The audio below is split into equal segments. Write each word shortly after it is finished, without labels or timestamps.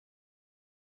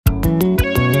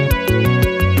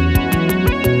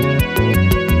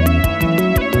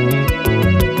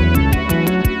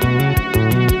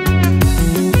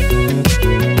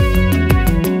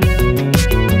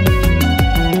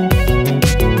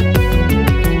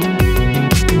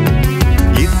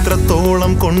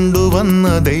കൊണ്ടുവന്ന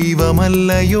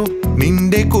ദൈവമല്ലയോ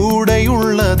നിന്റെ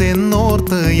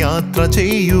കൂടെയുള്ളതെന്നോർത്ത് യാത്ര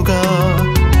ചെയ്യുക.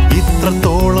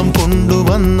 ഇത്രത്തോളം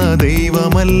കൊണ്ടുവന്ന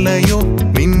ദൈവമല്ലയോ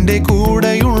നിന്റെ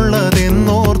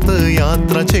കൂടെയുള്ളതെന്നോർത്ത്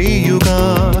യാത്ര ചെയ്യുക.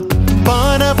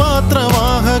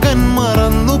 പാനപാത്രവാഹകൻ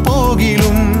മറന്നു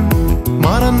പോകിലും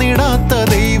മറന്നിടാത്ത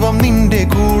ദൈവം നിന്റെ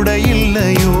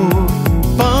കൂടെയില്ലയോ.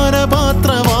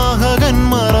 പാനപാത്രവാഹകൻ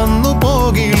മറന്നു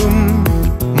പോകിലും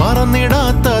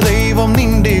മറന്നിടാത്ത ദൈവം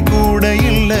നിന്റെ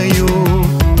കൂടെയില്ലയോ.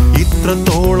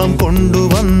 ഇത്രത്തോളം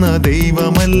കൊണ്ടുവന്ന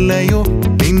ദൈവമല്ലയോ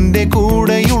നിന്റെ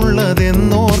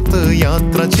കൂടെയുള്ളതെന്നോർത്ത്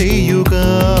യാത്ര ചെയ്യുക.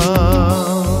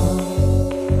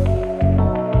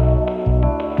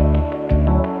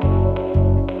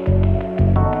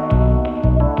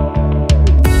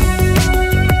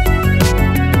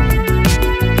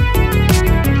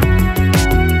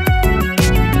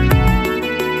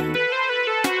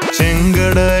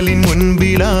 ചെങ്കടലിൻ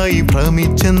മുൻപിലായി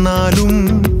ഭ്രമിച്ചെന്നാലും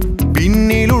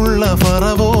പിന്നിലുള്ള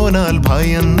ഫറവോനാൽ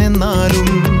ഭയന്നെന്നാലും.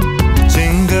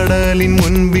 ചെങ്കടലിൻ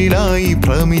മുൻപിലായി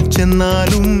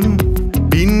ഭ്രമിച്ചെന്നാലും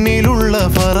പിന്നിലുള്ള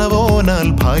ഫറവോനാൽ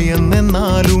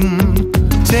ഭയന്നെന്നാലും.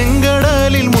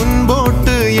 ചെങ്കടലിൽ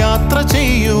മുൻപോട്ട് യാത്ര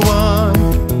ചെയ്യുവാൻ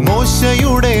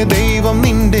മോശയുടെ ദൈവം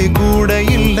നിന്റെ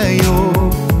കൂടെയില്ലയോ.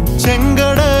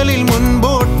 ചെങ്കടലിൽ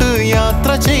മുൻപോട്ട്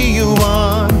യാത്ര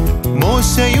ചെയ്യുവാൻ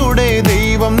മോശയുടെ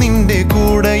ദൈവം നിന്റെ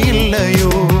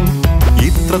കൂടെയില്ലയോ.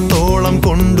 ഇത്രത്തോളം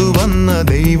കൊണ്ടുവന്ന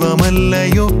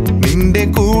ദൈവമല്ലയോ നിന്റെ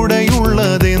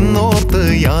കൂടെയുള്ളതെന്നോർത്ത്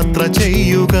യാത്ര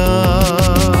ചെയ്യുക.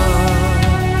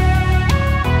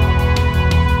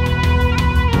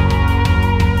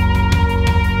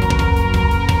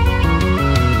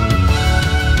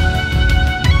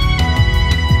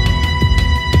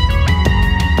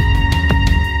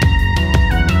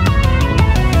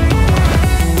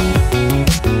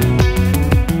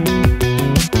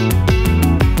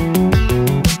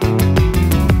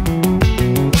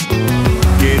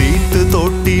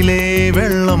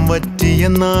 വെള്ളം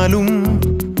വറ്റിയെന്നാലും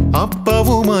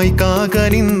അപ്പവുമായി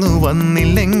കാകനിന്നു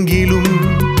വന്നില്ലെങ്കിലും.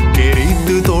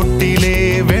 കെരീത്ത് തോട്ടിലെ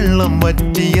വെള്ളം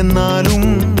വറ്റിയെന്നാലും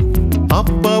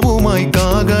അപ്പവുമായി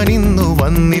കാകനിന്നു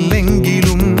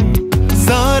വന്നില്ലെങ്കിലും.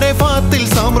 സാരെഫാത്തിൽ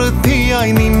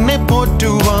സമൃദ്ധിയായി നിന്നെ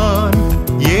പോറ്റുവാൻ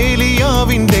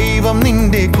ഏലിയാവിൻ ദൈവം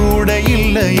നിന്റെ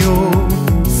കൂടെയില്ലയോ.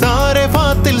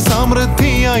 സാരെഫാത്തിൽ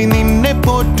സമൃദ്ധിയായി നിന്നെ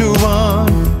പോറ്റുവാൻ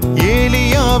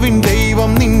ഏലിയാവിൻ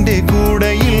ദൈവം നിന്റെ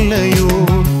കൂടെയില്ലയോ.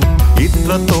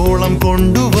 ഇത്രത്തോളം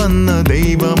കൊണ്ടുവന്ന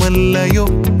ദൈവമല്ലയോ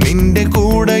നിന്റെ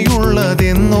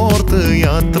കൂടെയുള്ളതെന്നോർത്ത്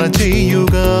യാത്ര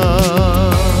ചെയ്യുക.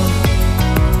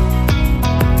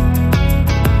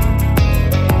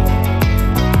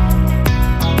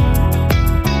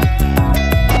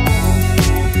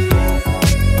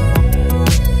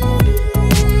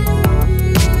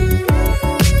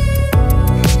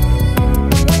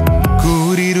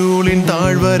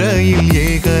 താഴ്വരയിൽ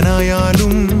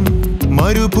ഏകനായാലും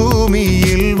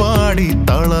മരുഭൂമിയിൽ വാടി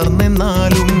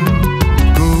തളർന്നെന്നാലും.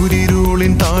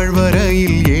 കൂരിരുളിൻ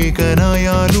താഴ്വരയിൽ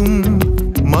ഏകനായാലും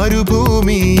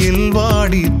മരുഭൂമിയിൽ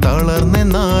വാടി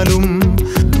തളർന്നെന്നാലും.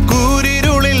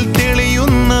 കൂരിരുളിൽ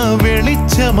തെളിയുന്ന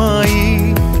വെളിച്ചമായി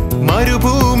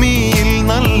മരുഭൂമിയിൽ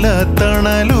നല്ല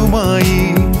തണലുമായി.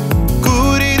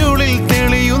 കൂരിരുളിൽ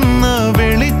തെളിയുന്ന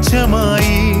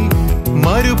വെളിച്ചമായി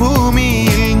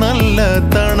മരുഭൂമിയിൽ നല്ല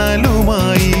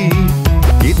തണലുമായി.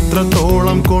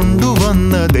 ഇത്രത്തോളം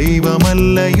കൊണ്ടുവന്ന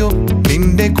ദൈവമല്ലയോ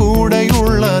നിന്റെ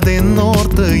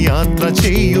കൂടെയുള്ളതെന്നോർത്ത് യാത്ര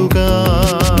ചെയ്യുക.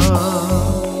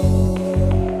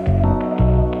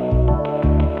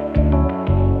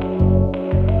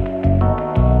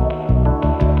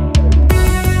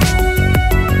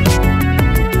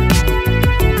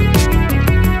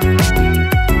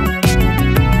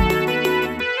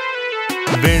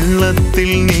 വെള്ളത്തിൽ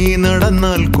നീ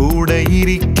നടന്നാൽ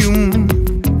കൂടെയിരിക്കും,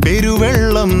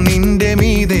 പെരുവെള്ളം നിന്റെ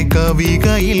മീതെ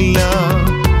കവികയില്ല.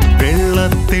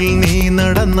 വെള്ളത്തിൽ നീ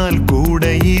നടന്നാൽ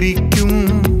കൂടെയിരിക്കും,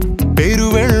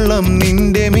 പെരുവെള്ളം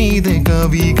നിന്റെ മീതെ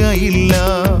കവികയില്ല.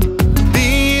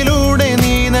 തീയിലൂടെ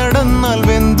നീ നടന്നാൽ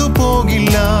വെന്തു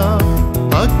പോകില്ല,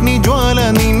 അഗ്നിജ്വാല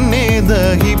നിന്നെ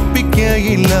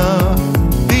ദഹിപ്പിക്കയില്ല.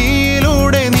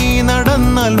 തീയിലൂടെ നീ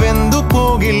നടന്നാൽ വെന്തു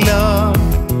പോകില്ല,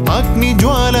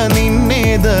 അഗ്നിജ്വാല നിന്നെ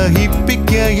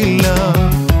ദഹിപ്പിക്കയില്ല.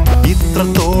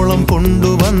 ഇത്രത്തോളം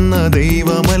കൊണ്ടുവന്ന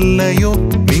ദൈവമല്ലയോ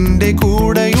നിന്റെ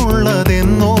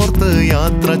കൂടെയുള്ളതെന്നോർത്ത്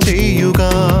യാത്ര ചെയ്യുക.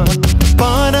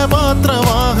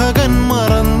 പാനപാത്രവാഹകൻ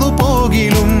മറന്നു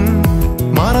പോകിലും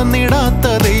മറന്നിടാത്ത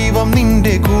ദൈവം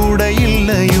നിന്റെ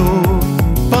കൂടെയില്ലയോ.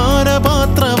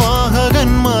 പാനപാത്രവാഹകൻ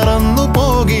മറന്നു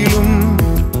പോകിലും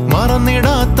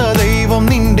മറന്നിടാത്ത ദൈവം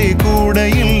നിന്റെ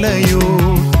കൂടെയില്ലയോ.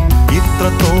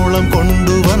 ഇത്രത്തോളം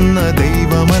കൊണ്ടുവന്ന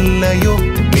ദൈവമല്ലയോ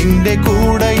നിന്റെ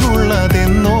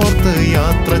കൂടെയുള്ളതെന്നോർത്ത്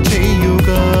യാത്ര ചെയ്യുക.